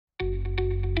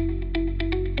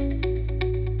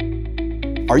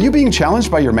Are you being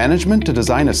challenged by your management to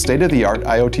design a state-of-the-art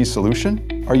IoT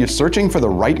solution? Are you searching for the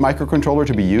right microcontroller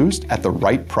to be used at the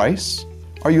right price?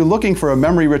 Are you looking for a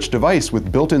memory-rich device with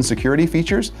built-in security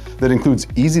features that includes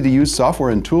easy-to-use software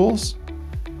and tools?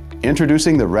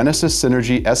 Introducing the Renesas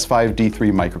Synergy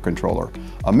S5D3 microcontroller,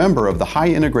 a member of the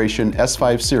high-integration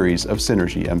S5 series of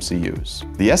Synergy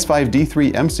MCUs. The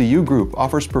S5D3 MCU Group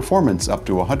offers performance up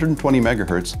to 120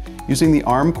 MHz using the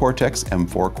ARM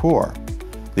Cortex-M4 core.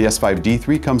 The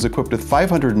S5D3 comes equipped with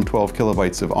 512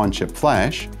 kilobytes of on-chip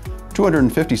flash,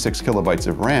 256 kilobytes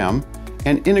of RAM,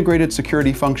 and integrated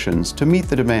security functions to meet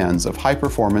the demands of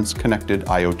high-performance connected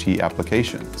IoT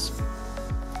applications.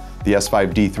 The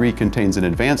S5D3 contains an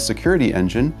advanced security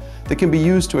engine that can be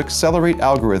used to accelerate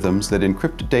algorithms that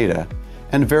encrypt data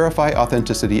and verify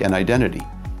authenticity and identity,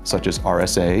 such as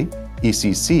RSA,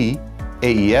 ECC,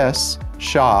 AES,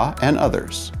 SHA, and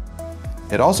others.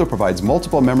 It also provides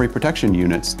multiple memory protection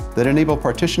units that enable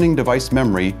partitioning device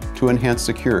memory to enhance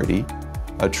security,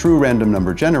 a true random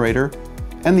number generator,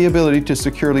 and the ability to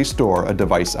securely store a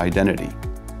device identity.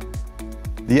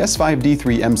 The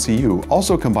S5D3 MCU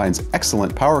also combines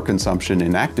excellent power consumption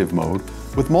in active mode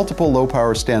with multiple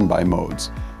low-power standby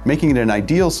modes, making it an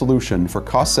ideal solution for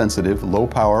cost-sensitive,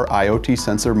 low-power IoT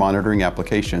sensor monitoring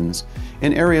applications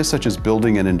in areas such as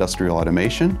building and industrial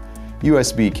automation,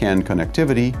 USB CAN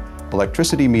connectivity,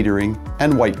 electricity metering,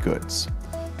 and white goods.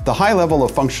 The high level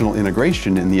of functional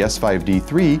integration in the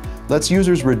S5D3 lets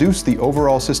users reduce the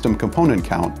overall system component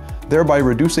count, thereby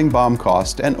reducing BOM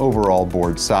cost and overall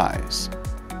board size.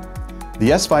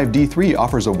 The S5D3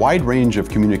 offers a wide range of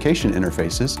communication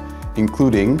interfaces,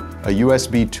 including a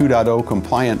USB 2.0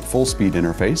 compliant full-speed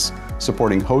interface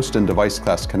supporting host and device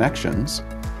class connections,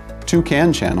 2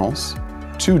 CAN channels,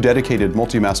 2 dedicated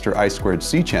multi-master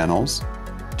I2C channels,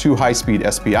 2 high-speed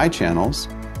SPI channels,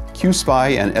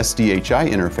 QSPI and SDHI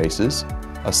interfaces,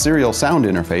 a serial sound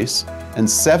interface, and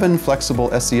 7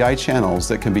 flexible SCI channels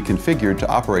that can be configured to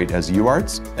operate as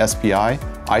UARTs, SPI,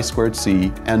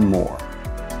 I2C, and more.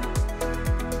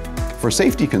 For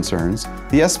safety concerns,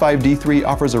 the S5D3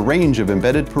 offers a range of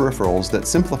embedded peripherals that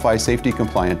simplify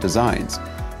safety-compliant designs,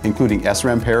 including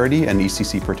SRAM parity and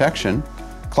ECC protection,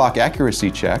 clock accuracy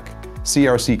check,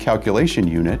 CRC calculation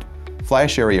unit,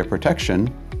 flash area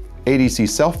protection, ADC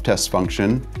self-test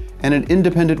function, and an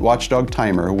independent watchdog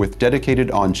timer with dedicated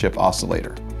on-chip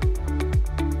oscillator.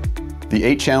 The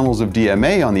 8 channels of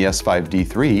DMA on the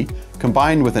S5D3,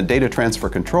 combined with a data transfer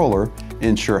controller,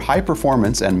 ensure high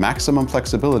performance and maximum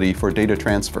flexibility for data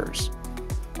transfers.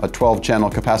 A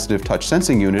 12-channel capacitive touch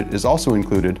sensing unit is also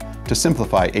included to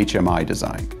simplify HMI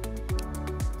design.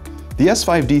 The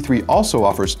S5D3 also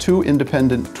offers 2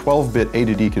 independent 12-bit A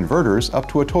to D converters up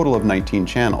to a total of 19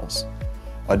 channels.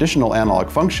 Additional analog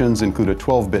functions include a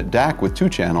 12-bit DAC with 2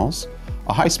 channels,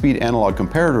 a high-speed analog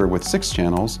comparator with 6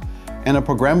 channels, and a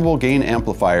programmable gain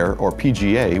amplifier, or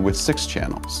PGA, with 6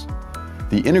 channels.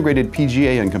 The integrated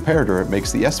PGA and comparator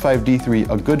makes the S5D3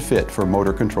 a good fit for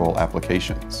motor control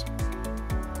applications.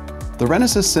 The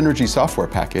Renesas Synergy software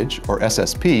package, or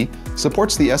SSP,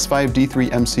 supports the S5D3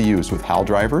 MCUs with HAL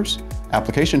drivers,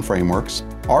 application frameworks,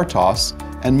 RTOS,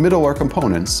 and middleware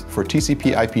components for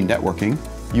TCP/IP networking,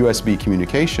 USB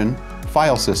communication,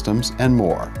 file systems, and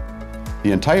more.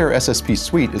 The entire SSP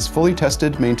suite is fully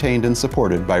tested, maintained, and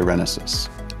supported by Renesas.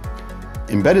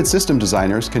 Embedded system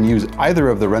designers can use either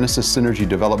of the Renesas Synergy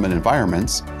development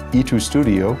environments, E2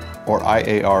 Studio or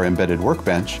IAR Embedded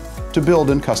Workbench, to build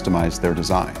and customize their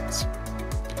designs.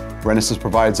 Renesas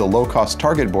provides a low-cost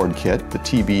target board kit, the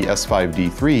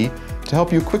TB-S5D3, to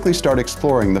help you quickly start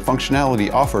exploring the functionality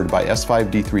offered by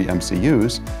S5D3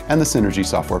 MCUs and the Synergy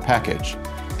software package,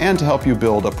 and to help you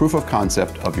build a proof of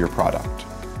concept of your product.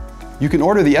 You can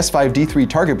order the S5D3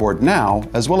 target board now,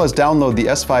 as well as download the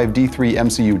S5D3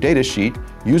 MCU datasheet,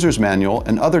 user's manual,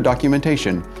 and other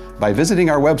documentation by visiting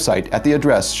our website at the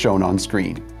address shown on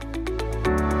screen.